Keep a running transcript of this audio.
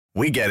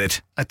We get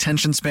it.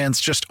 Attention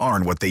spans just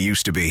aren't what they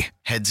used to be.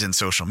 Heads in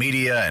social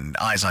media and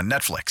eyes on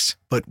Netflix.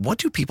 But what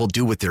do people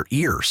do with their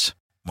ears?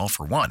 Well,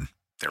 for one,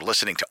 they're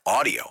listening to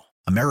audio.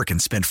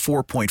 Americans spend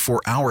 4.4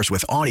 hours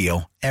with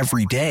audio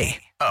every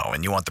day. Oh,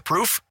 and you want the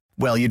proof?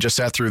 Well, you just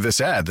sat through this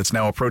ad that's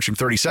now approaching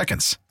 30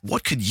 seconds.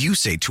 What could you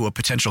say to a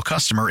potential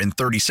customer in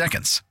 30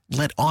 seconds?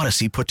 Let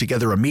Odyssey put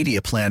together a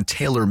media plan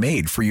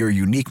tailor-made for your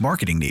unique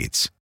marketing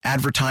needs.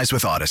 Advertise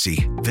with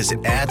Odyssey.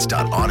 Visit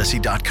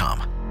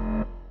ads.odyssey.com.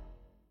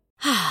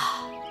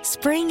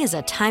 Spring is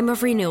a time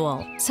of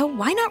renewal, so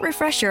why not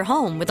refresh your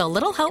home with a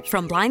little help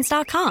from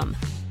Blinds.com?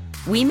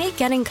 We make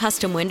getting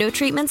custom window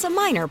treatments a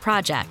minor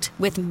project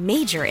with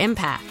major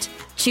impact.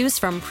 Choose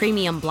from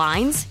premium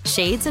blinds,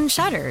 shades, and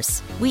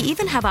shutters. We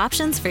even have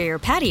options for your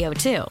patio,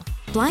 too.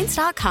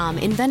 Blinds.com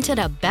invented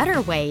a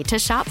better way to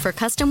shop for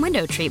custom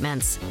window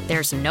treatments.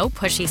 There's no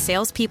pushy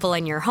salespeople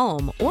in your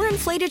home or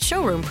inflated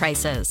showroom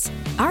prices.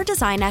 Our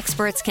design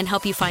experts can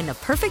help you find the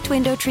perfect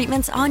window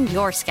treatments on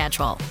your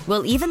schedule.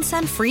 We'll even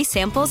send free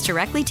samples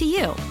directly to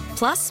you.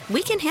 Plus,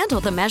 we can handle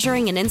the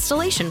measuring and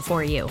installation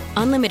for you.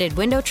 Unlimited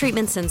window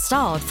treatments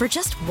installed for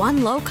just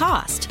one low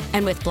cost.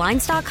 And with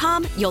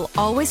Blinds.com, you'll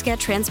always get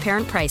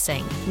transparent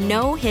pricing.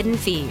 No hidden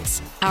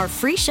fees. Our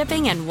free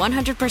shipping and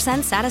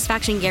 100%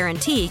 satisfaction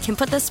guarantee can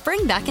put the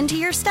spring back into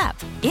your step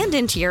and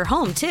into your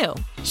home, too.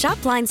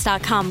 Shop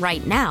Blinds.com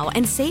right now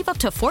and save up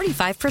to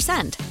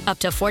 45%. Up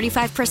to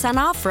 45%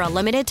 off for a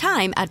limited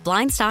time at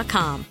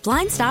Blinds.com.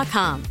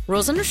 Blinds.com.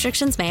 Rules and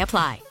restrictions may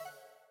apply.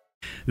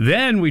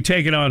 Then we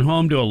take it on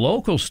home to a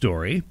local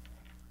story.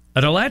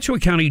 An Alachua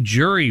County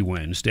jury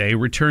Wednesday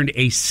returned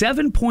a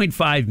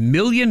 $7.5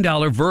 million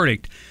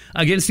verdict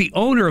against the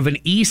owner of an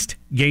East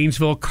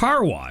Gainesville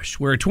car wash,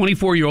 where a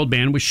 24-year-old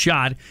man was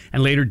shot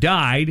and later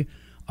died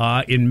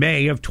in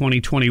May of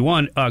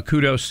 2021.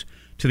 Kudos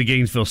to the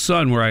Gainesville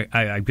Sun, where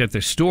I've got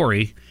this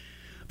story.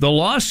 The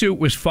lawsuit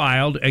was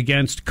filed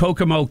against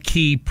Kokomo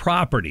Key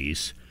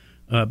Properties,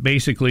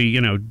 basically,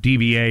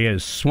 DBA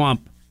as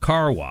Swamp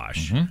Car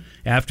Wash,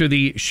 after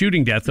the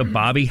shooting death of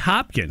Bobby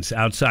Hopkins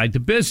outside the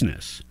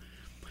business.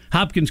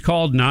 Hopkins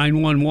called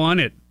 911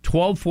 at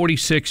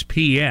 12:46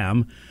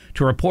 p.m.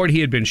 to report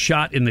he had been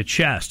shot in the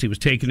chest. He was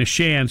taken to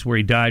Shands, where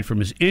he died from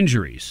his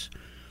injuries.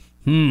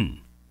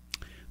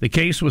 The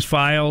case was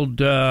filed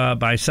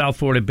by South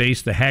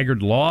Florida-based the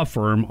Haggard Law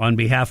Firm on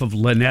behalf of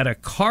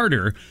Lynetta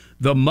Carter,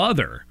 the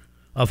mother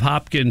of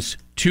Hopkins'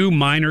 two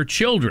minor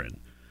children.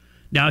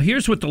 Now,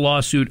 here's what the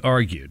lawsuit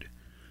argued: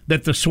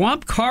 that the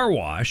Swamp Car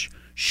Wash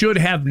should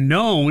have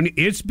known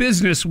its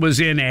business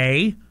was in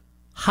a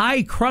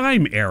high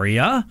crime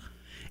area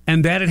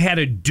and that it had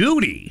a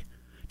duty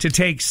to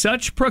take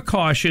such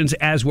precautions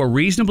as were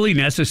reasonably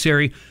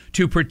necessary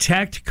to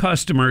protect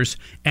customers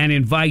and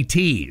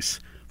invitees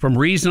from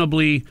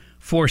reasonably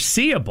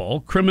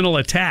foreseeable criminal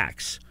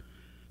attacks.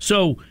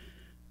 So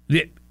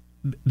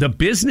the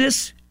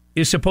business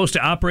is supposed to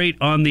operate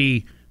on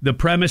the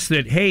premise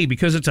that, hey,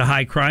 because it's a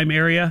high crime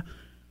area,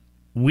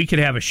 we could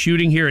have a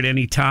shooting here at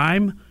any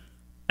time.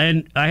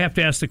 And I have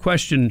to ask the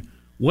question,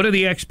 what are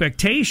the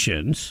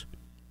expectations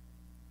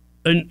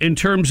in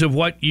terms of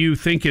what you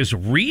think is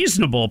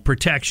reasonable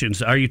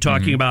protections? Are you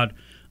talking about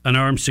an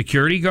armed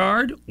security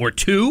guard or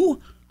two?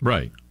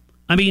 Right.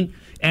 I mean,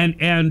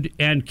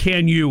 and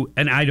can you,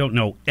 and I don't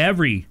know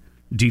every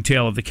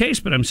detail of the case,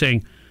 but I'm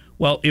saying,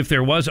 well, if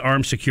there was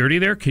armed security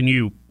there, can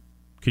you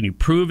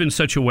prove in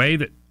such a way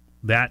that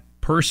that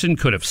person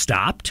could have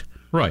stopped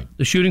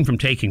the shooting from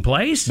taking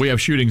place? We have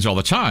shootings all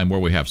the time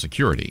where we have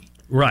security.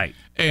 Right.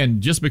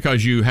 And just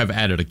because you have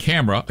added a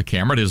camera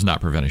does not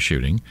prevent a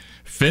shooting.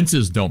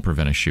 Fences don't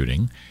prevent a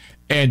shooting.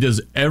 And does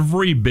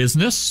every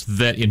business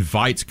that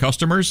invites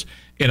customers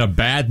in a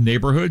bad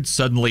neighborhood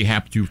suddenly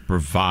have to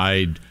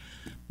provide,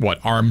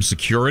 armed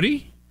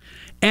security?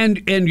 And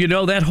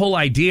that whole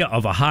idea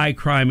of a high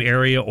crime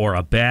area or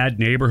a bad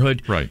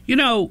neighborhood, right?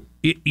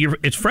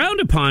 It's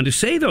frowned upon to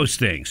say those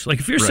things. Like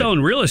if you're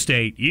selling real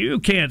estate, you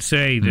can't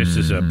say this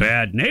is a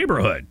bad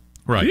neighborhood.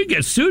 Right. You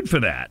get sued for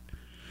that.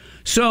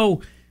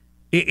 So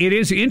it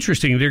is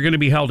interesting. They're going to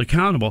be held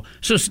accountable.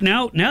 So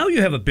now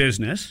you have a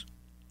business,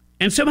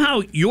 and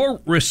somehow you're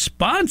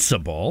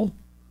responsible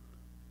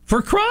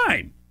for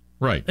crime.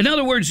 Right. In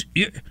other words,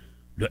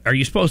 are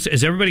you supposed to,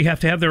 does everybody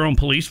have to have their own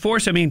police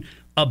force? I mean,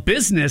 a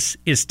business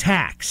is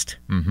taxed.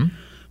 Mm-hmm.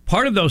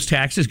 Part of those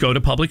taxes go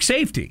to public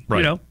safety.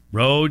 Right.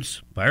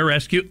 Roads, fire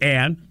rescue,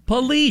 and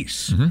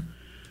police. Mm-hmm.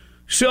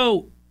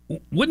 So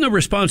wouldn't the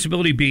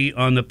responsibility be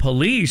on the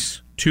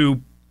police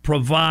to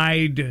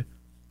provide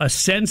a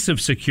sense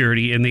of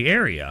security in the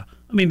area?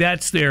 I mean,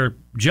 that's their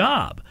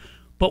job.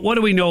 But what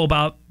do we know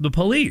about the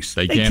police?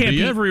 They can't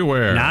be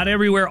everywhere. Not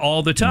everywhere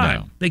all the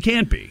time. No. They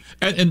can't be.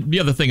 And the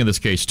other thing in this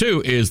case,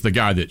 too, is the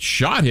guy that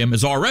shot him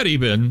has already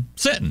been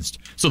sentenced.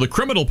 So the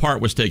criminal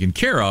part was taken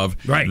care of.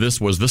 Right.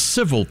 This was the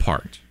civil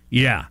part.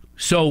 Yeah.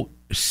 So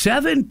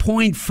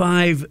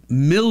 $7.5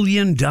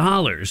 million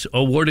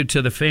awarded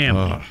to the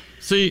family.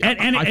 See,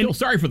 I feel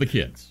sorry for the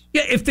kids.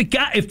 Yeah, if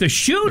the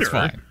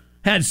shooter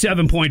had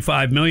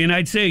 $7.5 million,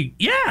 I'd say,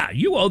 yeah,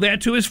 you owe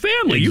that to his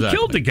family. Exactly. You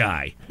killed the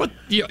guy. But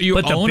you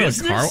But the own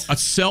business? a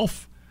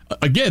self.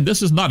 Again,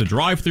 this is not a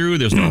drive-through.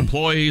 There's no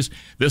employees.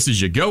 This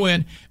is you go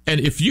in, and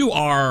if you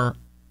are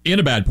in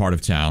a bad part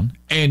of town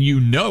and you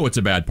know it's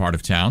a bad part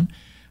of town,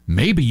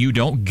 maybe you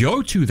don't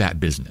go to that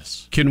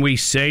business. Can we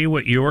say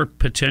what your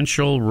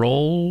potential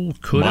role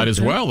could Might have as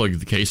been? well.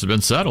 The case has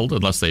been settled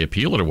unless they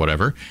appeal it or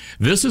whatever.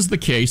 This is the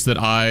case that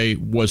I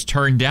was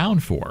turned down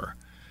for.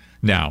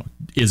 Now,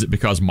 is it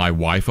because my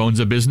wife owns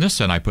a business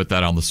and I put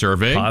that on the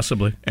survey?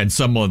 Possibly. And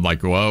someone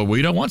like, well,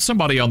 we don't want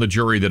somebody on the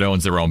jury that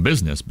owns their own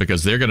business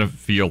because they're going to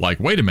feel like,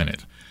 wait a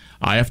minute,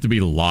 I have to be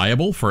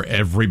liable for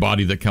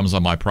everybody that comes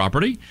on my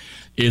property?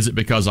 Is it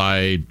because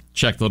I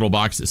checked the little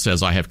box that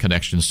says I have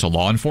connections to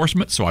law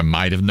enforcement, so I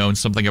might have known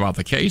something about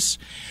the case?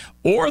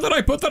 Or that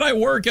I put that I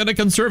work at a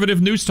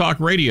conservative news talk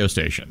radio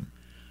station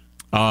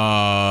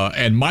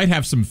and might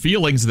have some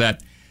feelings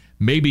that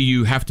maybe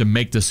you have to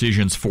make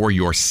decisions for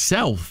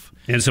yourself.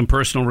 And some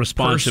personal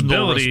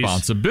responsibilities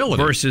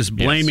versus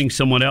blaming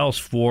someone else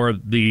for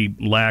the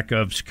lack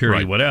of security,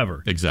 Right.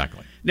 whatever.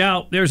 Exactly.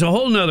 Now, there's a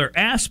whole other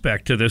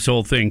aspect to this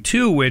whole thing,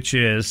 too, which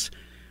is,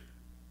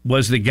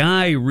 was the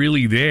guy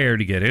really there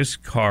to get his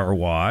car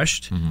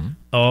washed?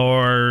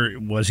 Or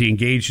was he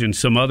engaged in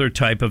some other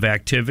type of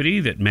activity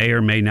that may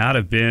or may not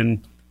have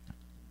been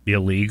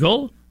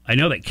illegal? I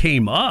know that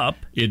came up.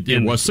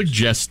 It was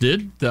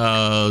suggested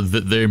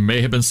that there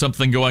may have been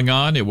something going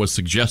on. It was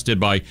suggested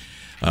by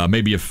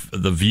maybe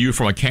the view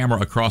from a camera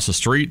across the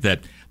street that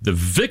the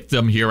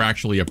victim here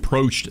actually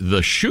approached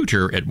the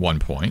shooter at one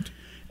point.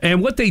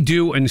 And what they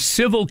do in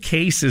civil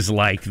cases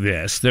like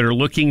this that are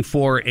looking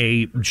for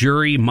a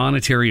jury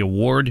monetary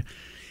award,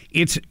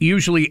 it's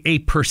usually a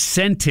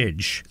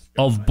percentage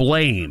of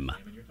blame.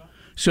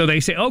 So they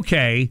say,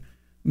 okay,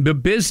 the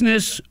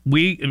business,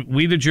 we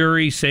the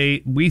jury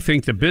say we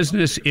think the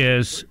business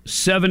is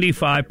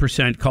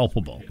 75%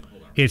 culpable.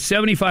 It's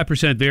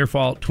 75% their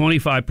fault,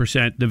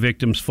 25% the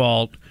victim's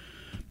fault.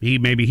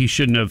 Maybe he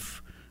shouldn't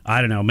have,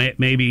 I don't know,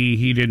 maybe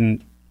he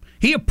didn't.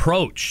 He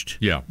approached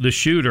the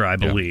shooter, I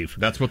believe. Yeah,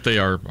 that's what they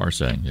are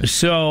saying. Yes.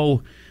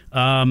 So,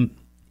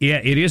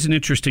 it is an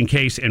interesting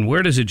case. And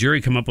where does a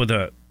jury come up with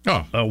a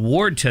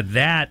award to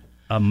that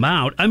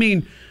amount? I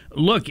mean,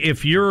 look,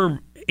 if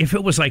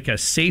it was like a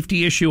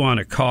safety issue on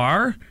a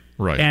car,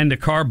 right, and the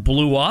car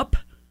blew up,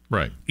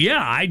 right,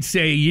 yeah, I'd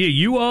say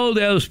you owe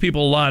those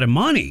people a lot of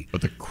money.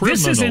 But the criminal,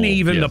 this isn't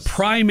even the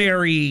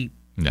primary,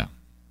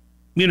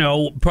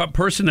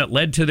 person that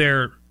led to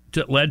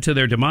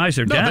their demise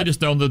or death. They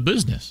just own the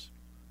business.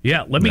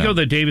 Yeah, let me go to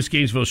the Davis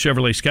Gainesville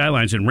Chevrolet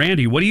Skylines. And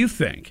Randy, what do you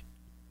think?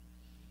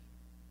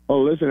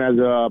 Oh, listen, as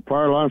a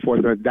part of law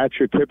enforcement, that's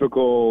your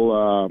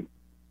typical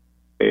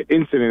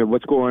incident of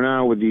what's going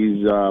on with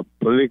these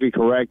politically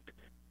correct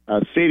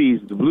cities,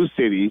 the blue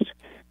cities.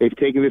 They've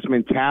taken this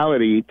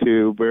mentality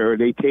to where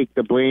they take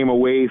the blame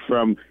away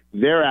from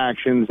their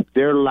actions,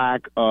 their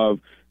lack of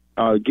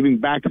giving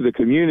back to the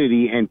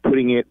community and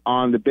putting it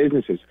on the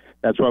businesses.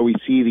 That's why we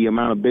see the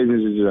amount of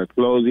businesses that are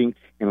closing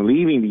and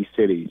leaving these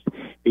cities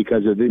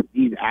because of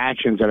these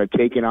actions that are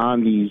taken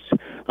on these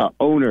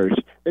owners.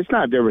 It's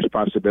not their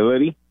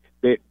responsibility.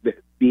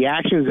 The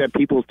actions that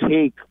people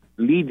take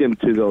lead them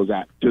to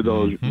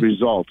those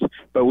results.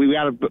 But we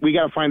got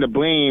to find the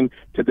blame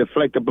to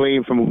deflect the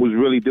blame from who's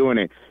really doing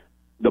it.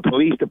 The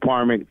police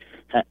department,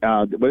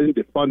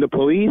 defund the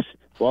police?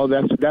 Well,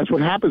 that's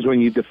what happens when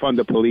you defund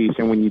the police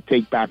and when you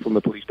take back from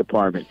the police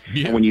department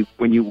and when you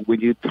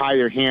tie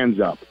their hands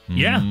up.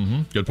 Yeah,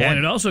 good point. And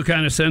it also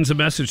kind of sends a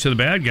message to the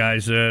bad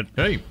guys that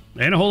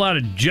ain't a whole lot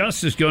of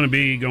justice going to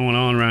be going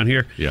on around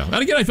here. Yeah, and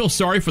again, I feel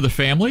sorry for the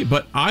family,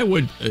 but I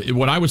would,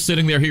 when I was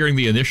sitting there hearing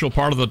the initial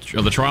part of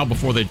the trial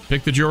before they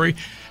picked the jury,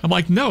 I'm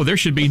like, no, there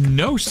should be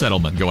no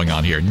settlement going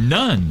on here,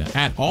 none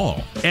at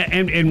all.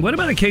 And what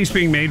about a case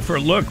being made for?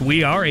 Look,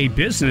 we are a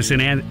business,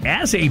 and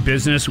as a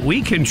business,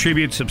 we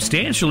contribute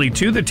substantially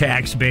to the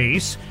tax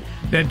base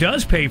that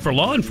does pay for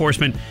law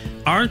enforcement.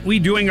 Aren't we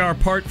doing our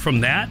part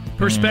from that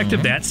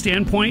perspective, that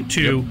standpoint,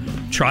 to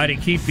try to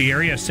keep the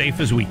area as safe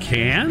as we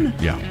can?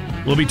 Yeah.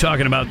 We'll be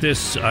talking about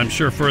this, I'm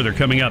sure, further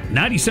coming up.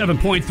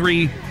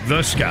 97.3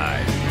 The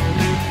Sky.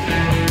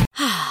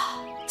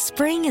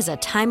 Spring is a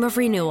time of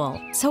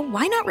renewal, so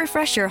why not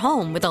refresh your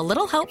home with a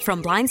little help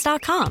from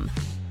Blinds.com?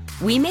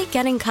 We make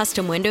getting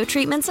custom window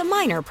treatments a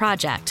minor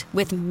project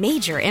with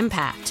major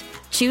impact.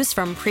 Choose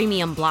from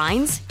premium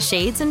blinds,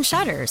 shades, and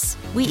shutters.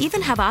 We even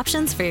have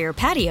options for your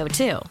patio,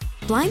 too.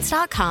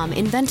 Blinds.com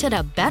invented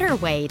a better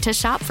way to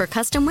shop for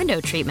custom window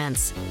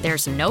treatments.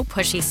 There's no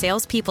pushy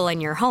salespeople in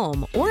your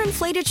home or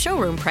inflated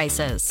showroom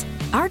prices.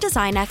 Our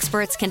design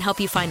experts can help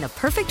you find the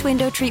perfect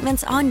window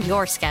treatments on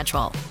your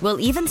schedule. We'll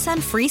even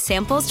send free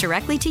samples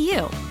directly to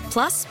you.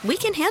 Plus, we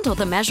can handle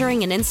the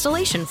measuring and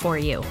installation for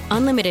you.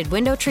 Unlimited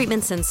window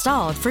treatments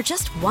installed for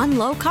just one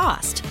low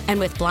cost. And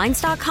with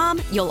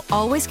Blinds.com, you'll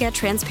always get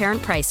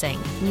transparent pricing.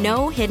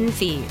 No hidden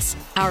fees.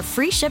 Our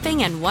free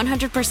shipping and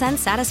 100%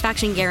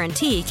 satisfaction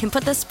guarantee can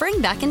put the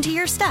spring back into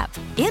your step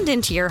and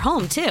into your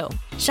home, too.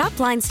 Shop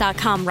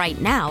Blinds.com right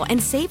now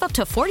and save up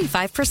to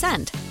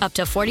 45%. Up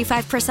to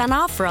 45%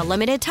 off for a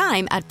limited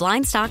time at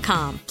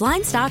Blinds.com.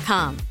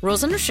 Blinds.com.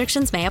 Rules and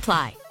restrictions may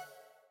apply.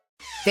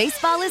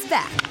 Baseball is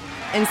back,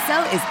 and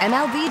so is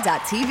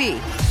MLB.tv.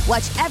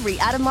 Watch every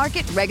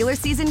out-of-market regular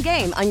season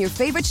game on your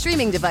favorite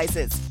streaming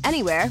devices,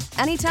 anywhere,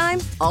 anytime,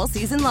 all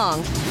season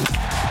long.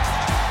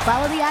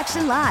 Follow the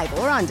action live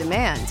or on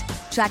demand.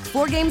 Track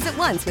 4 games at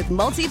once with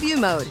multi-view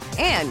mode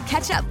and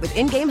catch up with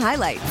in-game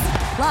highlights.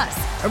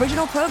 Plus,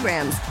 original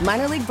programs,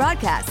 minor league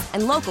broadcasts,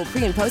 and local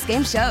pre- and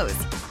post-game shows.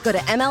 Go to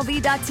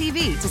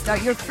MLB.tv to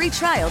start your free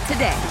trial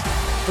today.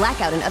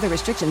 Blackout and other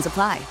restrictions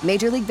apply.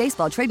 Major League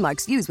Baseball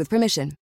trademarks used with permission.